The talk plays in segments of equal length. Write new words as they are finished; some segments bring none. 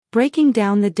Breaking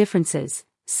down the differences,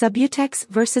 Subutex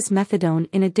versus Methadone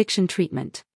in addiction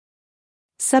treatment.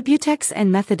 Subutex and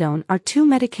Methadone are two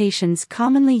medications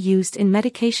commonly used in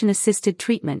medication-assisted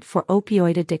treatment for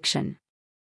opioid addiction.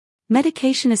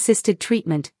 Medication-assisted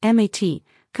treatment, MAT,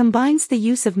 combines the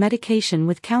use of medication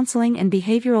with counseling and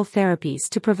behavioral therapies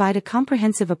to provide a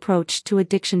comprehensive approach to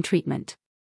addiction treatment.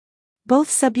 Both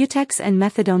Subutex and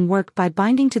Methadone work by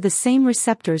binding to the same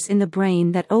receptors in the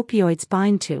brain that opioids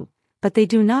bind to, but they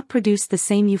do not produce the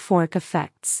same euphoric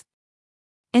effects.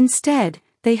 Instead,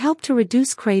 they help to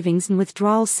reduce cravings and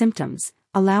withdrawal symptoms,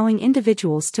 allowing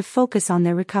individuals to focus on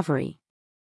their recovery.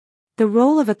 The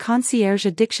role of a concierge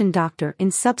addiction doctor in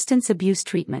substance abuse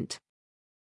treatment.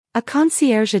 A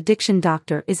concierge addiction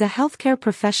doctor is a healthcare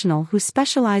professional who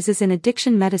specializes in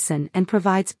addiction medicine and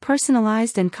provides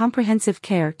personalized and comprehensive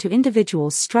care to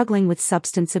individuals struggling with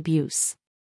substance abuse.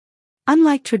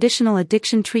 Unlike traditional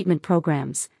addiction treatment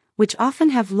programs, which often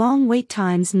have long wait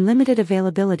times and limited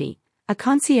availability, a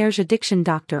concierge addiction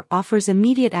doctor offers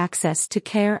immediate access to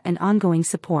care and ongoing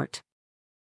support.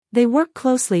 They work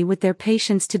closely with their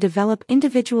patients to develop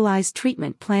individualized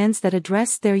treatment plans that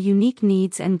address their unique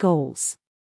needs and goals.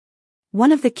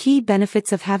 One of the key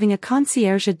benefits of having a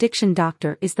concierge addiction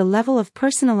doctor is the level of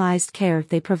personalized care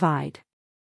they provide.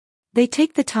 They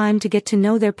take the time to get to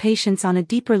know their patients on a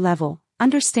deeper level,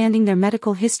 understanding their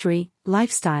medical history,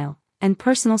 lifestyle, and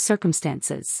personal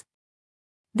circumstances.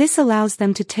 This allows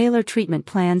them to tailor treatment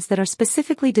plans that are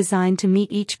specifically designed to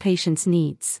meet each patient's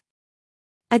needs.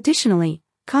 Additionally,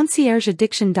 concierge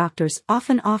addiction doctors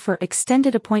often offer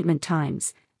extended appointment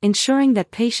times, ensuring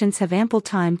that patients have ample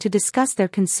time to discuss their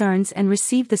concerns and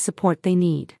receive the support they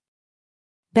need.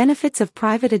 Benefits of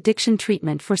private addiction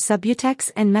treatment for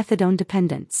Subutex and Methadone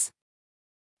dependents.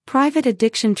 Private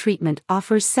addiction treatment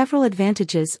offers several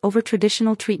advantages over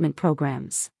traditional treatment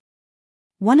programs.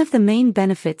 One of the main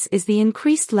benefits is the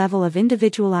increased level of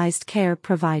individualized care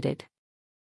provided.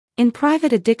 In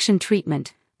private addiction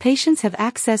treatment, patients have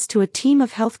access to a team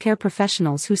of healthcare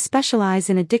professionals who specialize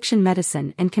in addiction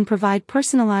medicine and can provide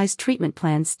personalized treatment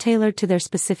plans tailored to their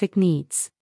specific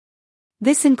needs.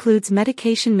 This includes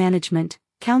medication management,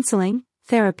 counseling,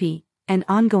 therapy, and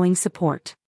ongoing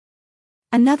support.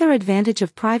 Another advantage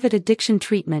of private addiction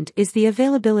treatment is the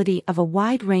availability of a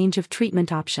wide range of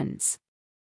treatment options.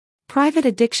 Private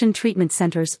addiction treatment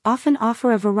centers often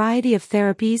offer a variety of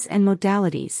therapies and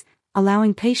modalities,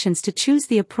 allowing patients to choose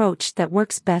the approach that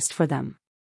works best for them.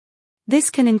 This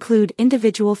can include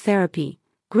individual therapy,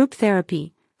 group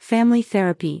therapy, family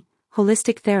therapy,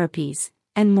 holistic therapies,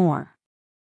 and more.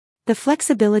 The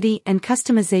flexibility and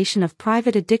customization of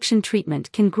private addiction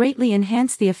treatment can greatly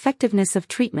enhance the effectiveness of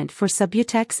treatment for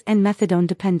Subutex and Methadone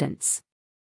dependence.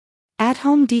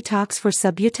 At-home detox for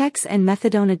Subutex and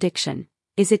Methadone addiction.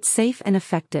 Is it safe and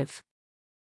effective?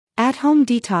 At-home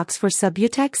detox for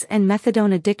Subutex and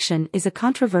Methadone addiction is a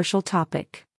controversial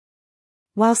topic.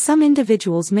 While some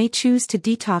individuals may choose to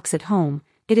detox at home,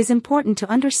 it is important to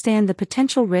understand the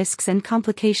potential risks and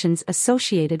complications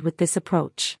associated with this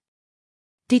approach.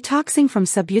 Detoxing from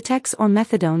Subutex or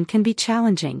Methadone can be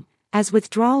challenging, as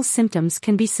withdrawal symptoms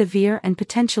can be severe and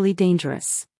potentially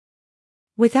dangerous.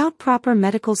 Without proper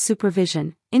medical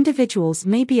supervision, individuals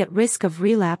may be at risk of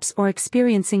relapse or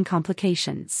experiencing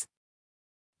complications.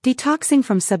 Detoxing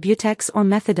from Subutex or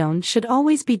Methadone should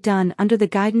always be done under the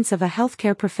guidance of a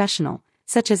healthcare professional,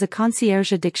 such as a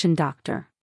concierge addiction doctor.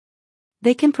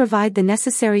 They can provide the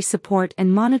necessary support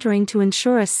and monitoring to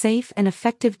ensure a safe and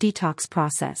effective detox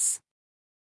process.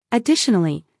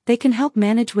 Additionally, they can help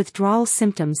manage withdrawal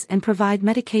symptoms and provide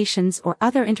medications or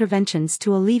other interventions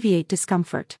to alleviate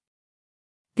discomfort.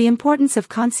 The importance of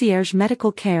concierge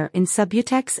medical care in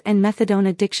Subutex and Methadone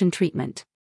addiction treatment.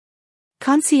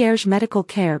 Concierge medical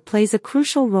care plays a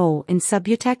crucial role in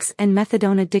Subutex and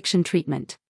Methadone addiction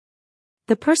treatment.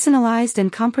 The personalized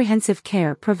and comprehensive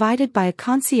care provided by a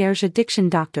concierge addiction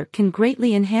doctor can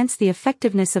greatly enhance the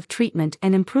effectiveness of treatment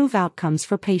and improve outcomes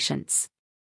for patients.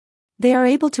 They are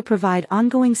able to provide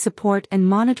ongoing support and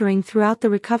monitoring throughout the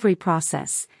recovery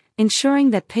process, ensuring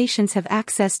that patients have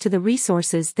access to the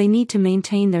resources they need to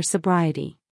maintain their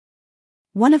sobriety.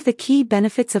 One of the key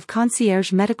benefits of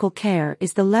concierge medical care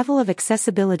is the level of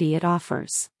accessibility it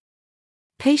offers.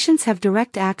 Patients have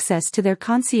direct access to their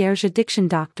concierge addiction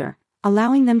doctor,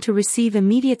 allowing them to receive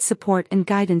immediate support and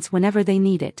guidance whenever they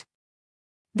need it.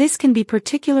 This can be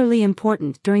particularly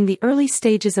important during the early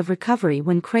stages of recovery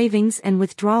when cravings and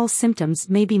withdrawal symptoms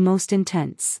may be most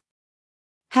intense.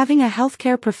 Having a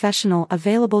healthcare professional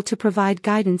available to provide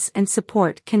guidance and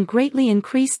support can greatly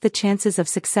increase the chances of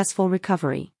successful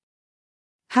recovery.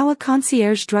 How a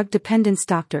concierge drug dependence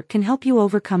doctor can help you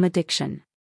overcome addiction.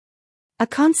 A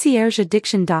concierge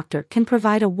addiction doctor can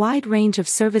provide a wide range of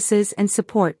services and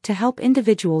support to help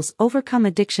individuals overcome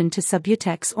addiction to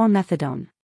Subutex or Methadone.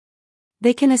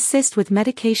 They can assist with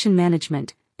medication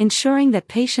management, ensuring that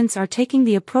patients are taking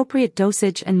the appropriate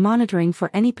dosage and monitoring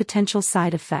for any potential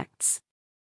side effects.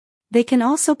 They can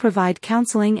also provide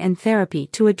counseling and therapy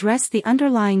to address the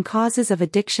underlying causes of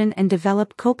addiction and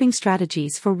develop coping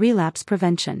strategies for relapse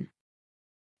prevention.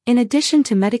 In addition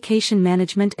to medication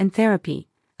management and therapy,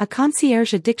 a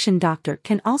concierge addiction doctor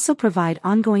can also provide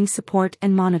ongoing support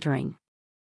and monitoring.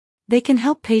 They can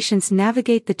help patients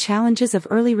navigate the challenges of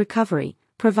early recovery,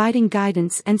 providing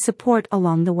guidance and support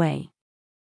along the way.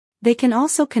 They can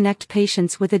also connect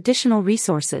patients with additional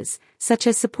resources, such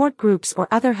as support groups or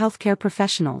other healthcare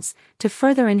professionals, to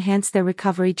further enhance their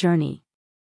recovery journey.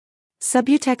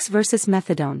 Subutex versus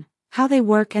Methadone, how they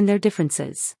work and their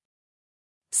differences.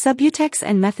 Subutex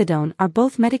and Methadone are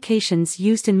both medications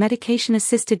used in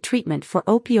medication-assisted treatment for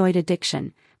opioid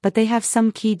addiction, but they have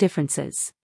some key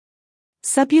differences.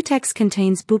 Subutex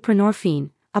contains buprenorphine,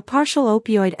 a partial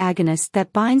opioid agonist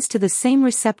that binds to the same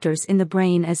receptors in the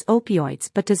brain as opioids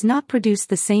but does not produce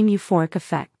the same euphoric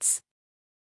effects.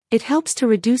 It helps to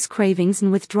reduce cravings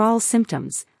and withdrawal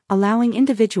symptoms, allowing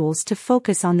individuals to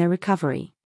focus on their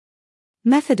recovery.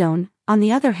 Methadone, on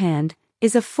the other hand,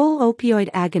 is a full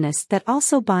opioid agonist that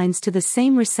also binds to the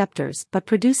same receptors but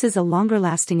produces a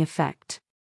longer-lasting effect.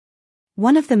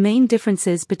 One of the main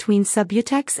differences between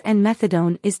Subutex and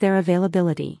Methadone is their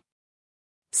availability.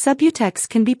 Subutex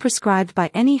can be prescribed by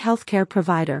any healthcare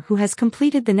provider who has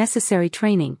completed the necessary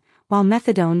training, while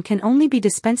Methadone can only be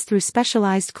dispensed through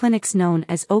specialized clinics known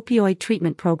as opioid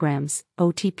treatment programs,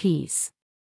 OTPs.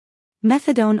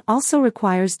 Methadone also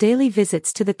requires daily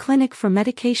visits to the clinic for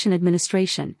medication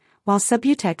administration, while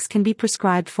Subutex can be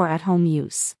prescribed for at-home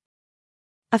use.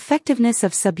 Effectiveness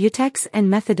of Subutex and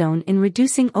Methadone in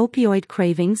reducing opioid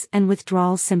cravings and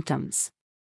withdrawal symptoms.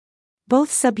 Both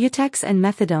Subutex and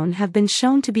Methadone have been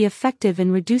shown to be effective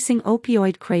in reducing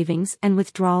opioid cravings and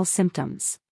withdrawal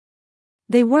symptoms.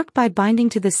 They work by binding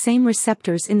to the same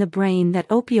receptors in the brain that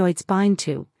opioids bind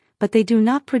to, but they do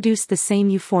not produce the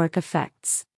same euphoric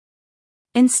effects.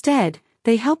 Instead,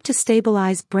 they help to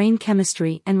stabilize brain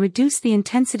chemistry and reduce the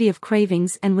intensity of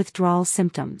cravings and withdrawal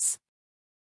symptoms.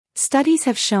 Studies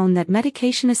have shown that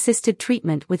medication-assisted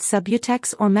treatment with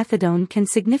Subutex or Methadone can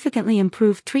significantly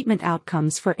improve treatment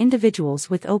outcomes for individuals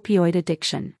with opioid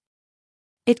addiction.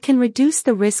 It can reduce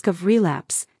the risk of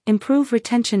relapse, improve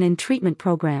retention in treatment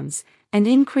programs, and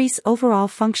increase overall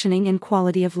functioning and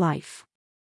quality of life.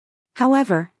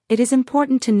 However, it is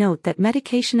important to note that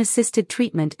medication-assisted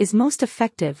treatment is most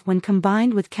effective when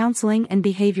combined with counseling and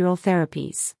behavioral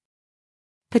therapies.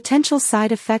 Potential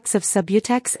side effects of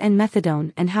Subutex and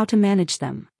Methadone and how to manage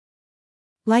them.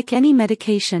 Like any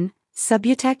medication,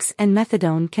 Subutex and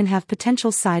Methadone can have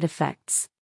potential side effects.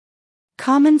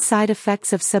 Common side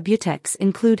effects of Subutex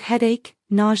include headache,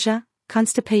 nausea,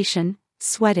 constipation,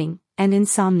 sweating, and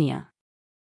insomnia.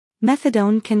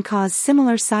 Methadone can cause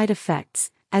similar side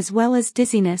effects, as well as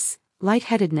dizziness,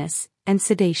 lightheadedness, and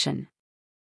sedation.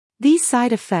 These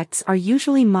side effects are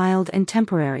usually mild and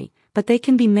temporary, but they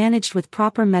can be managed with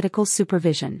proper medical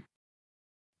supervision.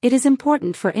 It is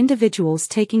important for individuals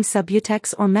taking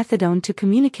Subutex or Methadone to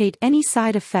communicate any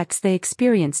side effects they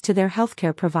experience to their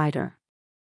healthcare provider.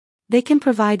 They can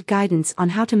provide guidance on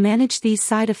how to manage these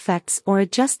side effects or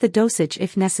adjust the dosage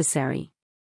if necessary.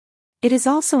 It is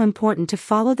also important to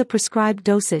follow the prescribed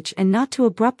dosage and not to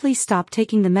abruptly stop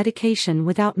taking the medication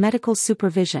without medical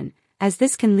supervision, as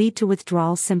this can lead to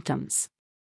withdrawal symptoms.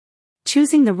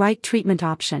 Choosing the right treatment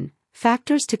option.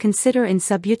 Factors to consider in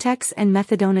Subutex and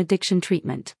Methadone addiction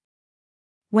treatment.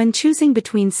 When choosing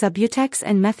between Subutex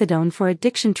and Methadone for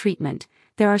addiction treatment,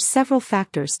 there are several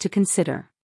factors to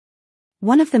consider.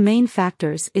 One of the main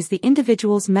factors is the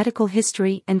individual's medical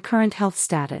history and current health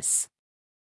status.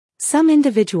 Some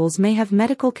individuals may have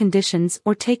medical conditions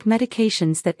or take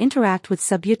medications that interact with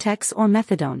Subutex or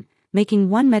Methadone, making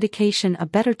one medication a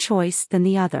better choice than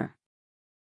the other.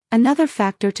 Another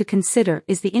factor to consider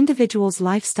is the individual's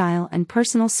lifestyle and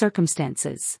personal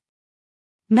circumstances.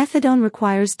 Methadone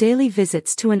requires daily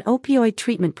visits to an opioid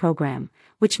treatment program,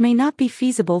 which may not be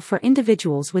feasible for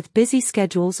individuals with busy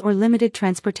schedules or limited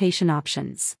transportation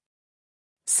options.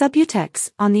 Subutex,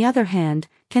 on the other hand,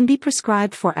 can be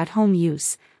prescribed for at-home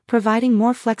use, providing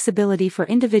more flexibility for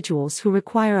individuals who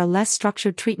require a less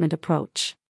structured treatment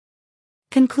approach.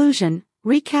 Conclusion.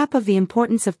 Recap of the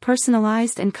importance of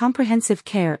personalized and comprehensive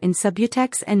care in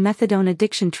Subutex and Methadone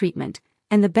addiction treatment,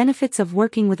 and the benefits of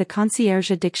working with a concierge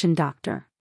addiction doctor.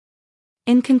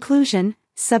 In conclusion,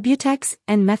 Subutex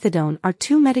and Methadone are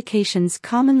two medications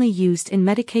commonly used in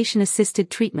medication-assisted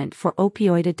treatment for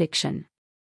opioid addiction.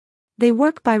 They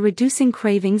work by reducing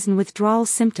cravings and withdrawal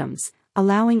symptoms,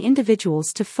 allowing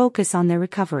individuals to focus on their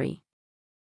recovery.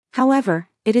 However,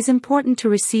 it is important to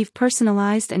receive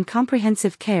personalized and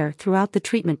comprehensive care throughout the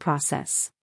treatment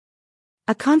process.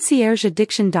 A concierge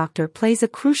addiction doctor plays a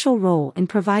crucial role in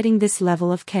providing this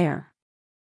level of care.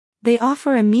 They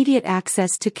offer immediate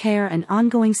access to care and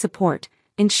ongoing support,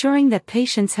 ensuring that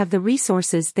patients have the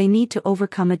resources they need to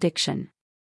overcome addiction.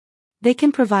 They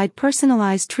can provide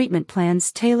personalized treatment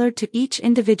plans tailored to each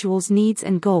individual's needs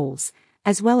and goals,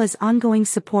 as well as ongoing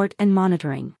support and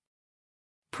monitoring.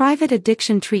 Private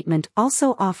addiction treatment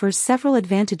also offers several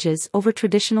advantages over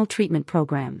traditional treatment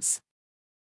programs.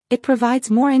 It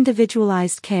provides more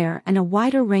individualized care and a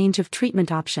wider range of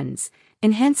treatment options,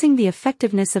 enhancing the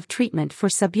effectiveness of treatment for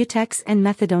Subutex and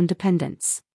Methadone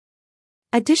dependence.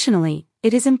 Additionally,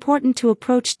 it is important to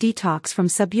approach detox from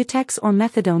Subutex or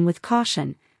Methadone with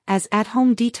caution, as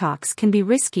at-home detox can be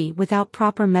risky without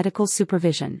proper medical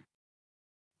supervision.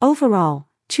 Overall,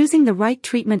 choosing the right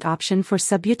treatment option for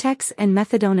Subutex and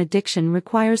Methadone addiction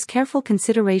requires careful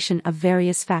consideration of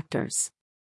various factors.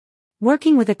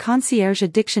 Working with a concierge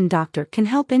addiction doctor can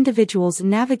help individuals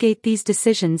navigate these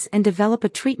decisions and develop a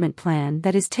treatment plan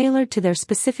that is tailored to their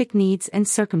specific needs and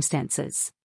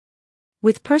circumstances.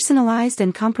 With personalized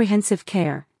and comprehensive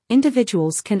care,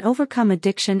 individuals can overcome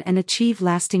addiction and achieve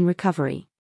lasting recovery.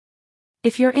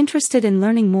 If you're interested in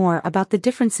learning more about the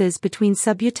differences between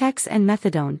Subutex and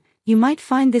Methadone, you might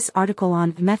find this article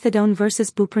on Methadone versus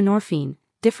buprenorphine,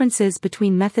 Differences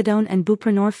between Methadone and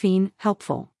Buprenorphine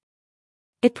helpful.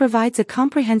 It provides a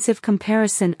comprehensive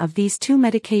comparison of these two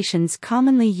medications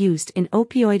commonly used in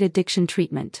opioid addiction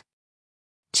treatment.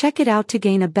 Check it out to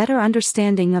gain a better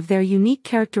understanding of their unique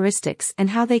characteristics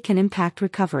and how they can impact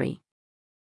recovery.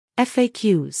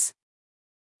 FAQs.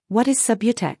 What is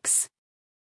Subutex?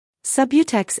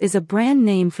 Subutex is a brand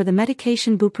name for the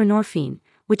medication buprenorphine,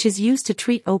 which is used to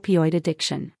treat opioid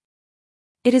addiction.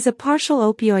 It is a partial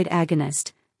opioid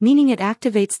agonist, meaning it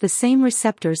activates the same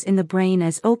receptors in the brain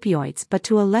as opioids but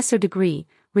to a lesser degree,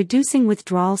 reducing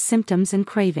withdrawal symptoms and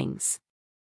cravings.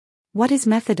 What is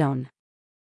methadone?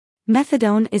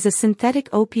 Methadone is a synthetic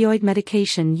opioid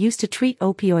medication used to treat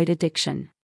opioid addiction.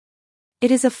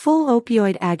 It is a full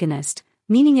opioid agonist,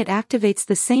 meaning it activates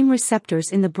the same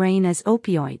receptors in the brain as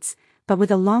opioids, but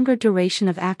with a longer duration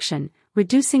of action,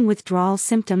 reducing withdrawal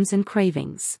symptoms and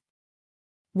cravings.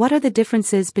 What are the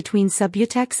differences between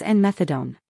Subutex and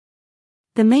Methadone?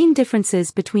 The main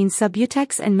differences between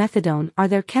Subutex and Methadone are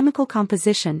their chemical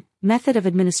composition, method of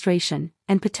administration,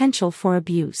 and potential for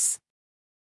abuse.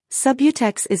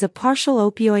 Subutex is a partial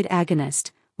opioid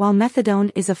agonist, while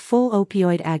Methadone is a full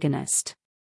opioid agonist.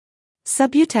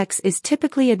 Subutex is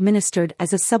typically administered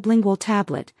as a sublingual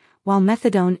tablet, while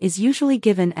Methadone is usually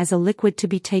given as a liquid to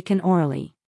be taken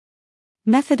orally.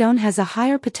 Methadone has a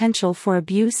higher potential for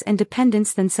abuse and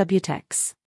dependence than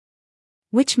Subutex.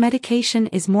 Which medication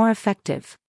is more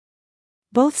effective?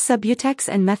 Both Subutex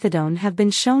and Methadone have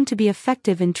been shown to be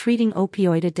effective in treating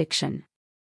opioid addiction.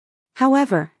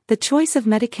 However, the choice of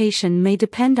medication may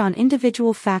depend on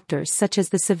individual factors such as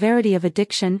the severity of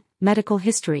addiction, medical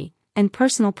history, and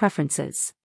personal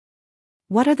preferences.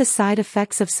 What are the side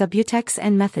effects of Subutex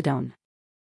and Methadone?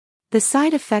 The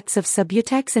side effects of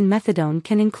Subutex and Methadone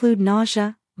can include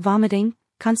nausea, vomiting,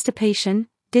 constipation,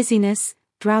 dizziness,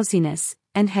 drowsiness,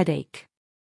 and headache.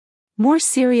 More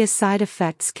serious side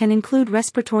effects can include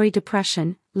respiratory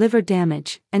depression, liver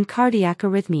damage, and cardiac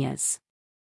arrhythmias.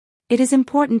 It is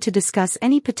important to discuss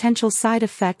any potential side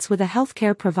effects with a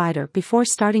healthcare provider before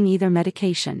starting either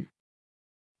medication.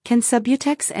 Can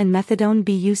Subutex and Methadone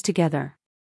be used together?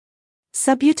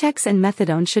 Subutex and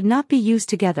Methadone should not be used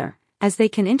together, as they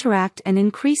can interact and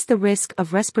increase the risk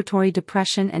of respiratory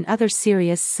depression and other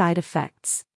serious side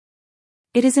effects.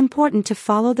 It is important to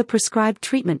follow the prescribed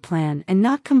treatment plan and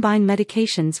not combine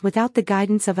medications without the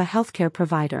guidance of a healthcare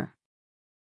provider.